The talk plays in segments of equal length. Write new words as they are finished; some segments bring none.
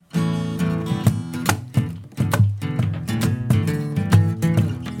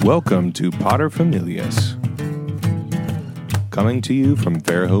Welcome to Paterfamilias, coming to you from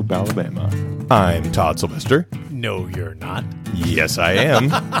Fairhope, Alabama. I'm Todd Sylvester. No, you're not. Yes, I am.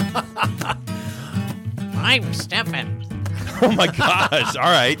 I'm Stefan. Oh my gosh! All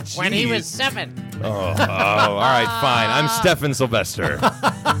right. When he jeez. was 7. Oh, all right, fine. I'm Stefan Sylvester.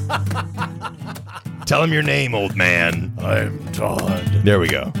 Tell him your name, old man. I'm Todd. There we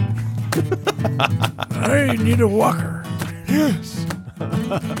go. I need a walker. Yes.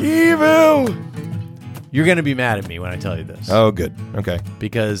 Evil. You're going to be mad at me when I tell you this. Oh, good. Okay.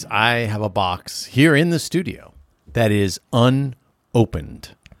 Because I have a box here in the studio that is unopened.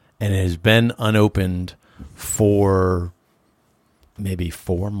 And it has been unopened for maybe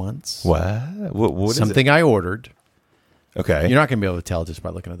 4 months. What is Something I ordered. it? Okay. You're not going to be able to tell just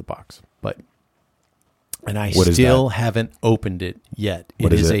by looking at the box. And I What is still that? haven't opened it yet.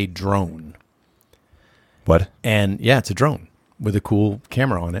 What It is is it? a drone. What? And yeah, it's a drone with a cool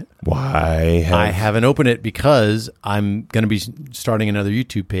camera on it. Why? I haven't opened it because I'm going to be starting another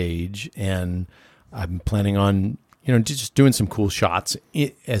YouTube page, and I'm planning on, just doing some cool shots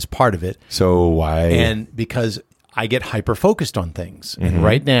as part of it. So why? And because I get hyper focused on things. Mm-hmm. And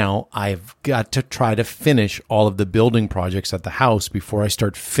right now I've got to try to finish all of the building projects at the house before I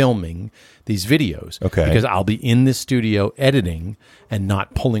start filming these videos. Okay. Because I'll be in the studio editing and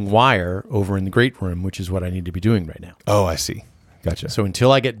not pulling wire over in the great room, which is what I need to be doing right now. Oh, I see. Gotcha. So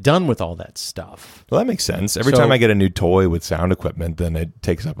until I get done with all that stuff. Well, that makes sense. Every So- time I get a new toy with sound equipment, then it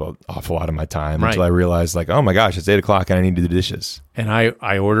takes up an awful lot of my time Right. until I realize, like, oh my gosh, it's 8 o'clock and I need to do the dishes. And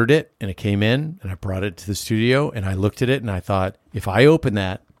I ordered it, and it came in, and I brought it to the studio, and I looked at it, and I thought, if I open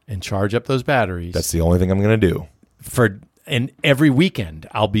that and charge up those batteries, That's the only thing I'm going to do. and every weekend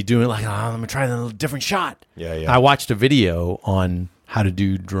I'll be doing like, I'm gonna try a different shot. Yeah. I watched a video on how to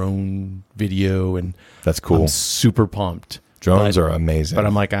do drone video, and That's cool. I'm super pumped. Drones But- are amazing. But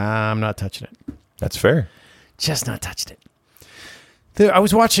I'm like, I'm not touching it. That's fair. Just not touched it. I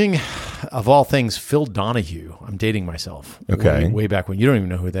was watching, of all things, Phil Donahue. I'm dating myself. Okay. Way back when. You don't even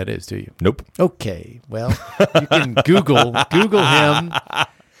know who that is, do you? Nope. Okay. Well, you can Google him.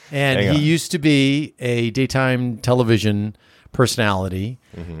 And Hang on. he used to be a daytime television personality,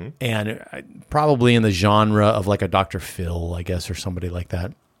 and probably in the genre of like a Dr. Phil, I guess, or somebody like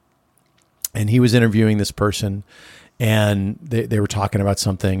that. And he was interviewing this person, and they were talking about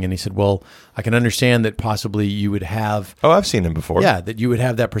something, and he said, well, I can understand that possibly you would have, Oh, I've seen him before. that you would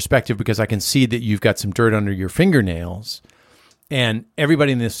have that perspective because I can see that you've got some dirt under your fingernails. And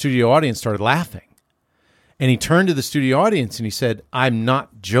everybody in the studio audience started laughing. And he turned to the studio audience and he said, I'm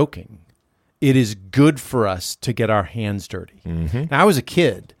not joking. It is good for us to get our hands dirty. Now, I was a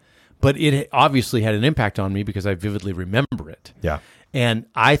kid, but it obviously had an impact on me because I vividly remember it. Yeah. And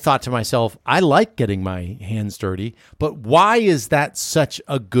I thought to myself, I like getting my hands dirty, but why is that such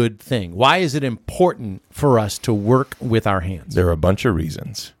a good thing? Why is it important for us to work with our hands? There are a bunch of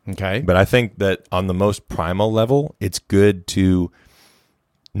reasons. Okay. But I think that on the most primal level, it's good to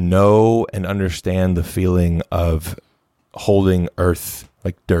know and understand the feeling of holding earth,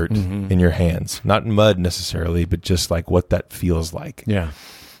 like dirt, in your hands. Not mud necessarily, but just like what that feels like. Yeah.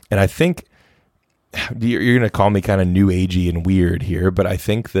 And I think you're going to call me kind of new agey and weird here, but I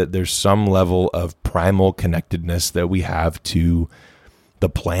think that there's some level of primal connectedness that we have to the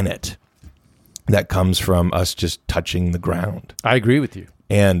planet that comes from us just touching the ground. I agree with you.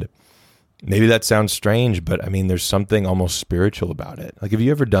 And maybe that sounds strange, but I mean, there's something almost spiritual about it. Like, have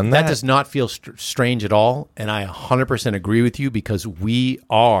you ever done that? That does not feel strange at all. And I 100% agree with you because we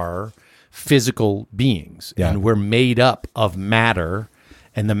are physical beings and we're made up of matter.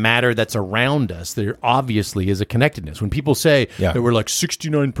 And the matter that's around us, there obviously is a connectedness. When people say that we're like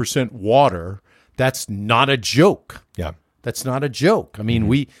 69% water, that's not a joke. Yeah. That's not a joke. I mean,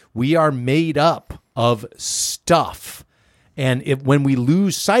 we are made up of stuff. And when we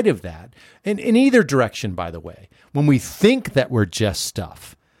lose sight of that, and in either direction, by the way, when we think that we're just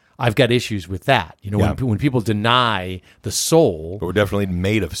stuff, I've got issues with that. When people deny the soul, But we're definitely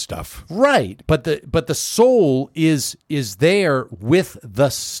made of stuff. right? But the soul is there with the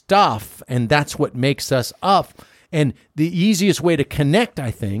stuff, and that's what makes us up. And the easiest way to connect,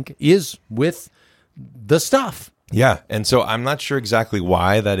 I think, is with the stuff. Yeah. And so I'm not sure exactly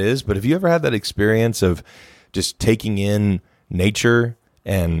why that is, but have you ever had that experience of just taking in nature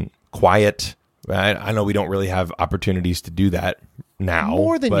and quiet? I know we don't really have opportunities to do that now.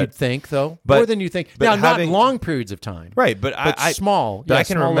 More than you'd think, though. but- More than you think. but Now, having- not long periods of time. Right, but I small. But Yeah, I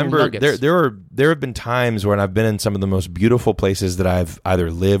can small little remember nuggets. there have been times when I've been in some of the most beautiful places that I've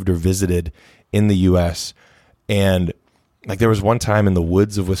either lived or visited in the U.S. and like there was one time in the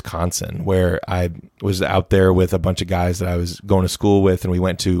woods of Wisconsin where I was out there with a bunch of guys that I was going to school with, and we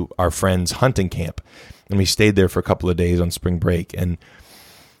went to our friend's hunting camp, and we stayed there for a couple of days on spring break. And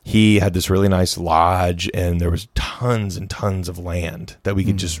he had this really nice lodge, and there was tons and tons of land that we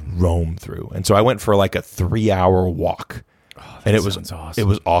could just roam through. And so I went for like a 3-hour walk, and it was awesome. It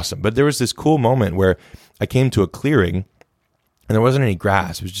was awesome. But there was this cool moment where I came to a clearing, and there wasn't any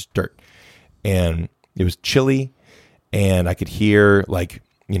grass; it was just dirt, and it was chilly. And I could hear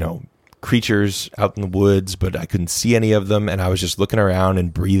creatures out in the woods, but I couldn't see any of them. And I was just looking around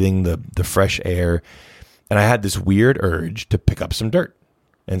and breathing the fresh air. And I had this weird urge to pick up some dirt.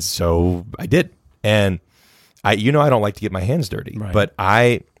 And so I did. And I don't like to get my hands dirty, right. but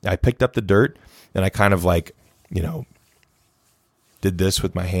I picked up the dirt, and I kind of did this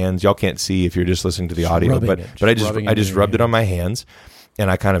with my hands. Y'all can't see if you're just listening to the audio, but I just rubbed it on my hands, and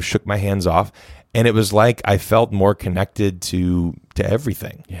I kind of shook my hands off. And it was like I felt more connected to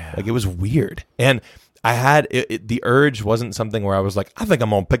everything. Yeah. Like it was weird. And I had the urge wasn't something where I was like, I think I'm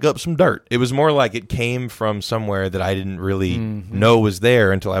going to pick up some dirt. It was more like it came from somewhere that I didn't really know was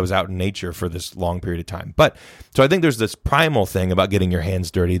there until I was out in nature for this long period of time. But so I think there's this primal thing about getting your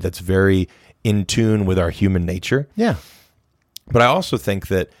hands dirty that's very in tune with our human nature. Yeah. But I also think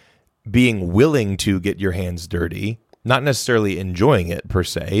that being willing to get your hands dirty, not necessarily enjoying it per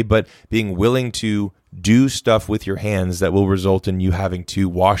se, but being willing to do stuff with your hands that will result in you having to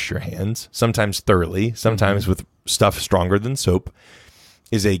wash your hands, sometimes thoroughly, sometimes with stuff stronger than soap,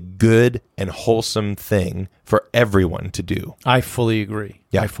 is a good and wholesome thing for everyone to do. I fully agree.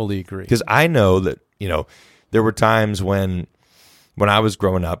 Yeah. I fully agree. Because I know that, there were times when I was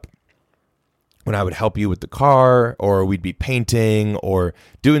growing up, when I would help you with the car, or we'd be painting or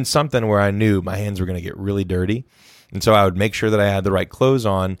doing something where I knew my hands were going to get really dirty. And so I would make sure that I had the right clothes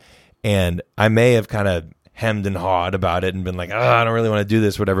on, and I may have kind of hemmed and hawed about it and been like, I don't really want to do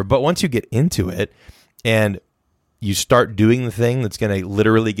this, whatever. But once you get into it and you start doing the thing that's going to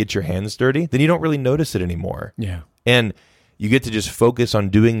literally get your hands dirty, then you don't really notice it anymore. Yeah. And you get to just focus on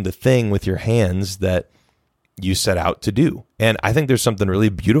doing the thing with your hands that you set out to do. And I think there's something really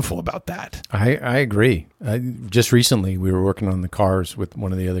beautiful about that. I agree. Just recently, we were working on the cars with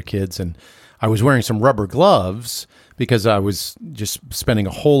one of the other kids, and I was wearing some rubber gloves because I was just spending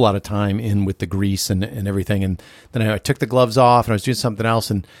a whole lot of time in with the grease and everything. And then I took the gloves off, and I was doing something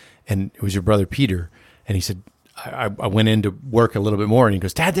else, and it was your brother Peter. And he said, I went in to work a little bit more, and he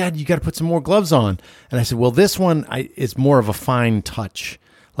goes, Dad, you got to put some more gloves on. And I said, well, this one is more of a fine touch.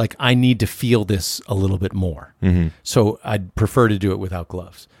 Like, I need to feel this a little bit more. Mm-hmm. So I'd prefer to do it without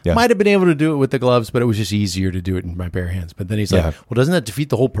gloves. Yeah. Might have been able to do it with the gloves, but it was just easier to do it in my bare hands. But then he's like, well, doesn't that defeat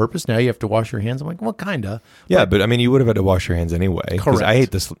the whole purpose? Now you have to wash your hands. I'm like, well, kind of. Yeah, but I mean, you would have had to wash your hands anyway. Correct. I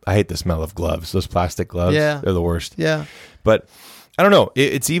hate the smell of gloves. Those plastic gloves, they're the worst. Yeah. But I don't know.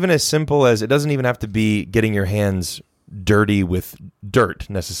 It's even as simple as, it doesn't even have to be getting your hands dirty with dirt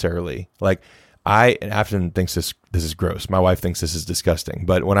necessarily. Like, Afton thinks this is gross. My wife thinks this is disgusting.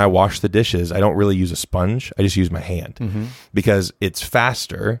 But when I wash the dishes, I don't really use a sponge. I just use my hand because it's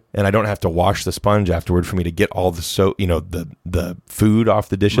faster, and I don't have to wash the sponge afterward for me to get all the soap, the food off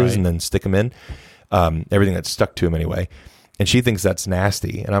the dishes and then stick them in, everything that's stuck to them anyway. And she thinks that's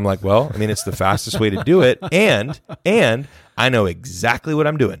nasty. And I'm like, well, I mean, it's the fastest way to do it. And I know exactly what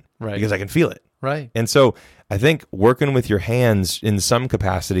I'm doing because I can feel it. Right. And so I think working with your hands in some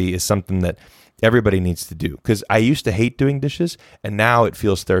capacity is something that everybody needs to do, because I used to hate doing dishes, and now it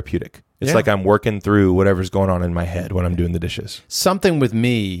feels therapeutic. It's like I'm working through whatever's going on in my head when I'm doing the dishes. Something with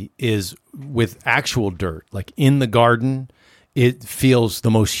me is with actual dirt, like in the garden, it feels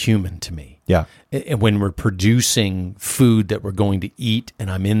the most human to me. Yeah. And when we're producing food that we're going to eat, and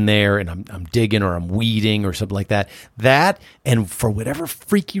I'm in there and I'm digging or I'm weeding or something like that, and for whatever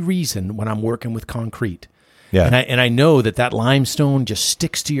freaky reason, when I'm working with concrete, and I know that limestone just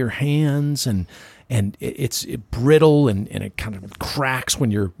sticks to your hands, and it's brittle and it kind of cracks when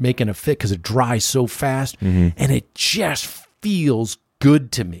you're making a fit because it dries so fast, and it just feels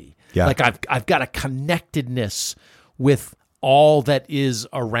good to me. Yeah. Like I've got a connectedness with all that is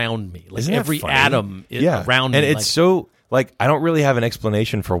around me. Like every atom around me. And it's so, like, I don't really have an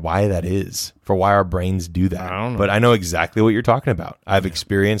explanation for why that is, for why our brains do that. I don't know. But I know exactly what you're talking about. I've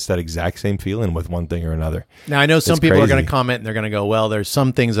experienced that exact same feeling with one thing or another. Now, I know some people crazy. are going to comment and they're going to go, well, there's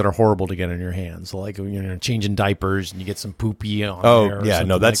some things that are horrible to get in your hands. Like, changing diapers and you get some poopy on there. Oh, yeah.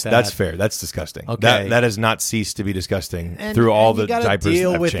 No, that's fair. That's disgusting. Okay. That has not ceased to be disgusting through all the diapers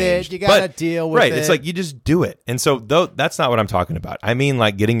that have changed. You got to deal with it. Right. It's like you just do it. And so that's not what I'm talking about. I mean,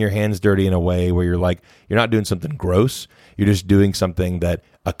 like, getting your hands dirty in a way where you're like, you're not doing something gross. You're just doing something that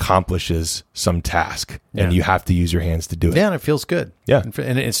accomplishes some task, Yeah. and you have to use your hands to do it. Yeah, and it feels good. Yeah.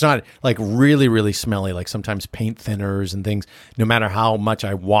 And it's not like really, really smelly, like sometimes paint thinners and things. No matter how much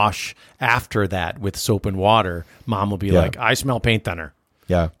I wash after that with soap and water, Mom will be Yeah. like, I smell paint thinner.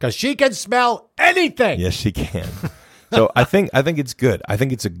 Yeah. Because she can smell anything. Yes, she can. So I think it's good. I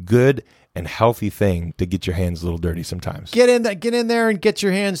think it's a good and healthy thing to get your hands a little dirty sometimes. Get in there and get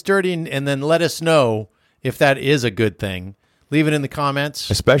your hands dirty and then let us know if that is a good thing. Leave it in the comments.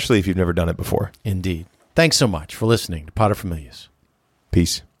 Especially if you've never done it before. Indeed. Thanks so much for listening to Paterfamilias.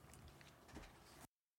 Peace.